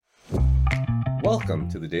Welcome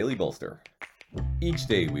to the Daily Bolster. Each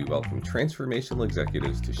day we welcome transformational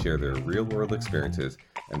executives to share their real-world experiences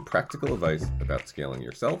and practical advice about scaling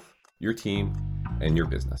yourself, your team, and your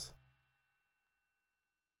business.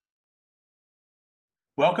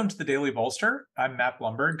 Welcome to the Daily Bolster. I'm Matt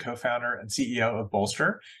Blumberg, co-founder and CEO of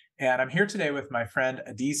Bolster, and I'm here today with my friend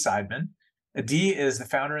Adi Sideman. Adi is the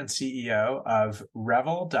founder and CEO of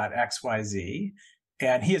Revel.xyz,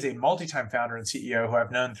 and he is a multi-time founder and CEO who I've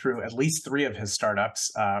known through at least 3 of his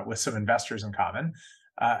startups with some investors in common.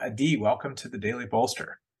 Adi, welcome to the Daily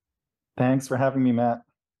Bolster. Thanks for having me, Matt.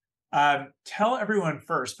 Tell everyone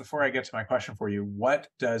first, before I get to my question for you, what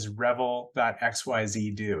does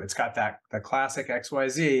Revel.xyz do? It's got the classic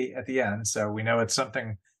XYZ at the end, so we know it's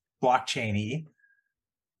something blockchain-y.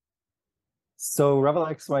 So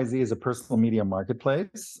Revel.xyz is a personal media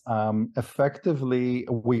marketplace. Effectively,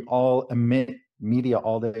 we all emit media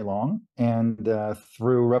all day long, and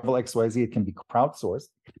through Revel.xyz, it can be crowdsourced,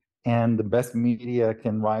 and the best media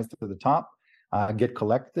can rise to the top, get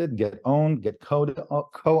collected, get owned, get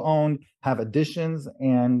co-owned, have additions,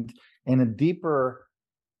 and in a deeper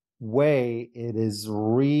way, it is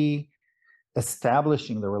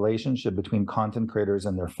re-establishing the relationship between content creators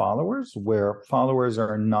and their followers, where followers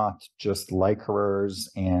are not just likers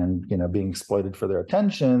and being exploited for their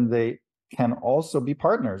attention. They can also be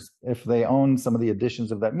partners if they own some of the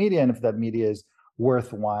additions of that media and if that media is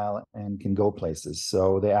worthwhile and can go places.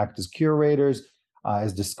 So they act as curators,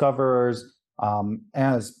 as discoverers,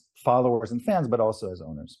 as followers and fans, but also as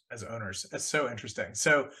owners. As owners. That's so interesting.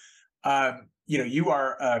 So, you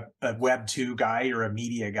are a Web2 guy, you're a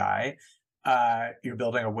media guy, you're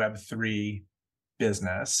building a Web3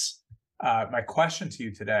 business. My question to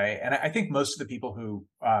you today, and I think most of the people who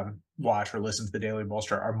watch or listen to the Daily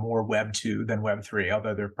Bolster are more Web2 than Web3,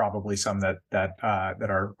 although there are probably some that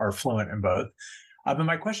are fluent in both. But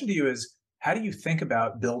my question to you is, how do you think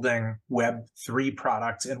about building Web3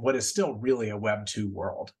 products in what is still really a Web2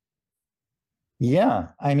 world? Yeah,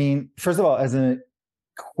 I mean, first of all, as a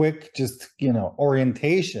quick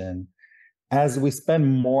orientation, as we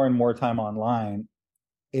spend more and more time online,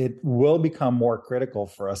 it will become more critical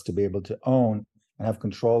for us to be able to own and have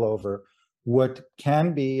control over what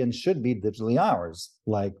can be and should be digitally ours,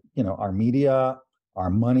 like, our media, our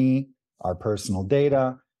money, our personal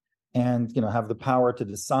data, and, have the power to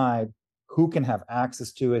decide who can have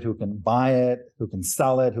access to it, who can buy it, who can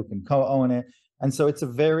sell it, who can co-own it. And so it's a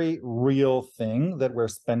very real thing that we're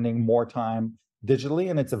spending more time digitally,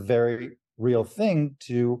 and it's a very real thing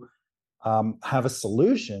to have a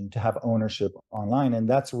solution to have ownership online. And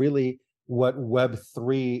that's really what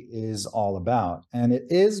Web3 is all about. And it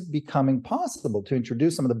is becoming possible to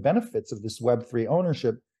introduce some of the benefits of this Web3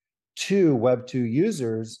 ownership to Web2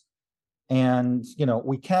 users. And,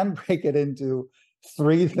 we can break it into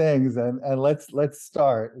 3 things. And let's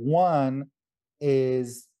start. One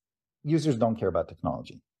is users don't care about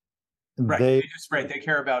technology. Right. They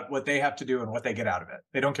care about what they have to do and what they get out of it.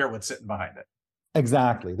 They don't care what's sitting behind it.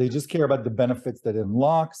 Exactly. They just care about the benefits that it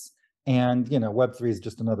unlocks. And, Web3 is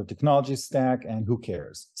just another technology stack, and who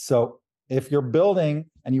cares? So if you're building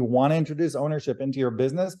and you want to introduce ownership into your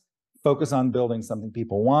business, focus on building something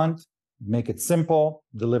people want, make it simple,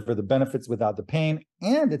 deliver the benefits without the pain.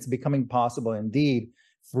 And it's becoming possible indeed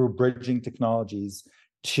through bridging technologies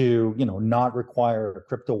to, not require a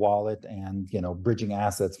crypto wallet and, bridging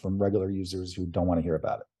assets from regular users who don't want to hear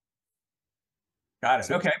about it. Got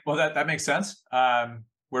it. Okay. Well, that makes sense.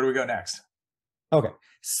 Where do we go next? Okay.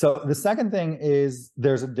 So the second thing is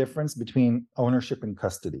there's a difference between ownership and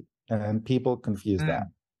custody, and people confuse that.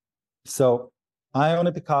 So I own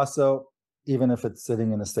a Picasso, even if it's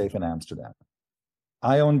sitting in a safe in Amsterdam.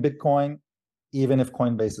 I own Bitcoin, even if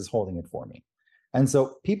Coinbase is holding it for me. And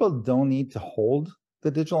so people don't need to hold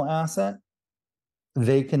the digital asset.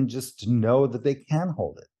 They can just know that they can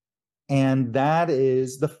hold it. And that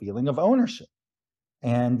is the feeling of ownership.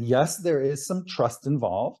 And yes, there is some trust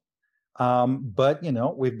involved, but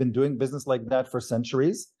we've been doing business like that for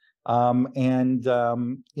centuries. You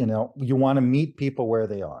want to meet people where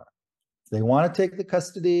they are. If they want to take the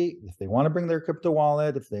custody, if they want to bring their crypto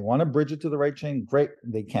wallet, if they want to bridge it to the right chain, great,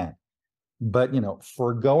 they can. But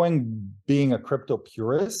foregoing being a crypto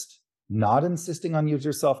purist, not insisting on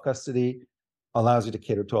user self-custody, allows you to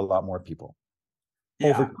cater to a lot more people.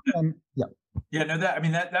 Yeah. Over time, yeah. Yeah, no, that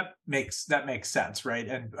makes sense, right?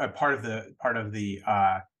 And part of the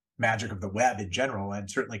magic of the web in general,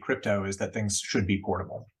 and certainly crypto, is that things should be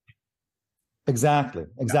portable. Exactly.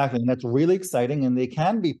 Yeah. And that's really exciting, and they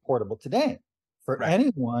can be portable today for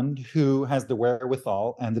anyone who has the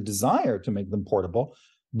wherewithal and the desire to make them portable.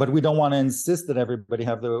 but we don't want to insist that everybody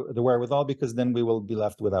have the wherewithal, because then we will be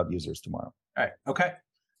left without users tomorrow. All right. Okay.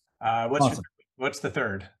 What's the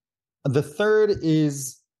third? The third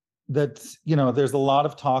is that, there's a lot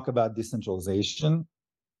of talk about decentralization,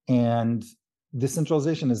 and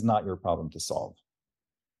decentralization is not your problem to solve.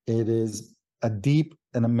 It is a deep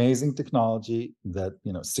and amazing technology that,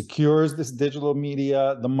 secures this digital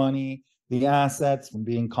media, the money, the assets from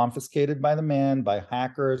being confiscated by the man, by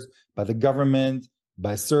hackers, by the government,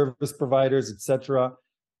 by service providers, etc.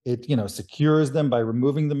 It, secures them by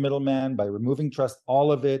removing the middleman, by removing trust.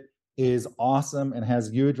 All of it is awesome and has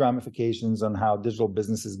huge ramifications on how digital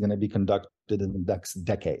business is going to be conducted in the next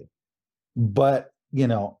decade. But,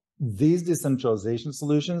 these decentralization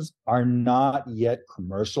solutions are not yet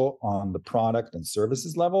commercial on the product and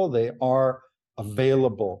services level. They are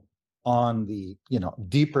available on the,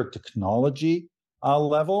 deeper technology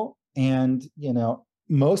level. And,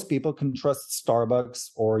 most people can trust Starbucks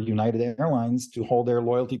or United Airlines to hold their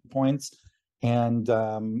loyalty points. And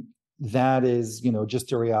that is,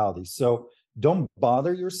 just a reality. So don't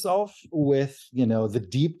bother yourself with, the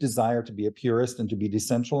deep desire to be a purist and to be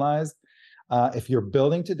decentralized. If you're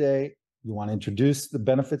building today, you want to introduce the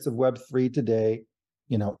benefits of Web3 today,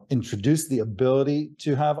 introduce the ability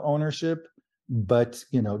to have ownership, but,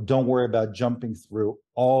 don't worry about jumping through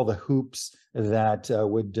all the hoops that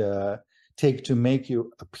would take to make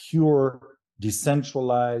you a pure,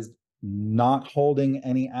 decentralized, not holding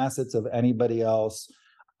any assets of anybody else,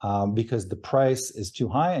 because the price is too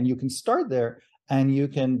high. And you can start there and you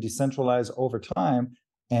can decentralize over time.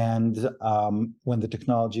 And when the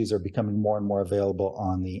technologies are becoming more and more available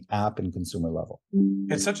on the app and consumer level.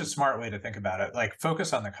 It's such a smart way to think about it. Like,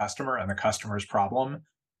 focus on the customer and the customer's problem.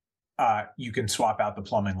 You can swap out the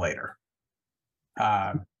plumbing later.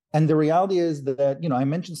 And the reality is that, I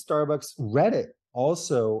mentioned Starbucks. Reddit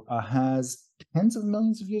also has tens of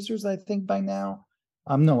millions of users, I think, by now.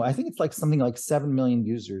 No, I think it's like something like 7 million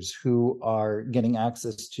users who are getting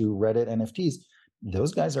access to Reddit NFTs.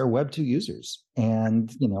 Those guys are Web2 users,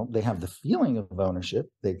 and they have the feeling of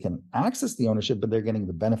ownership. They can access the ownership, but they're getting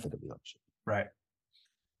the benefit of the ownership. Right.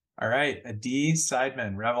 All right. Adi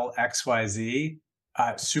Sideman, Revel.xyz.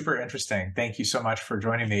 Super interesting. Thank you so much for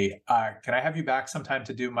joining me. Can I have you back sometime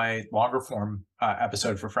to do my longer form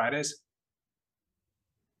episode for Fridays?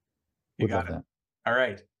 You got it. All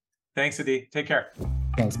right. Thanks, Adi. Take care.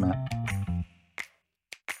 Thanks, Matt.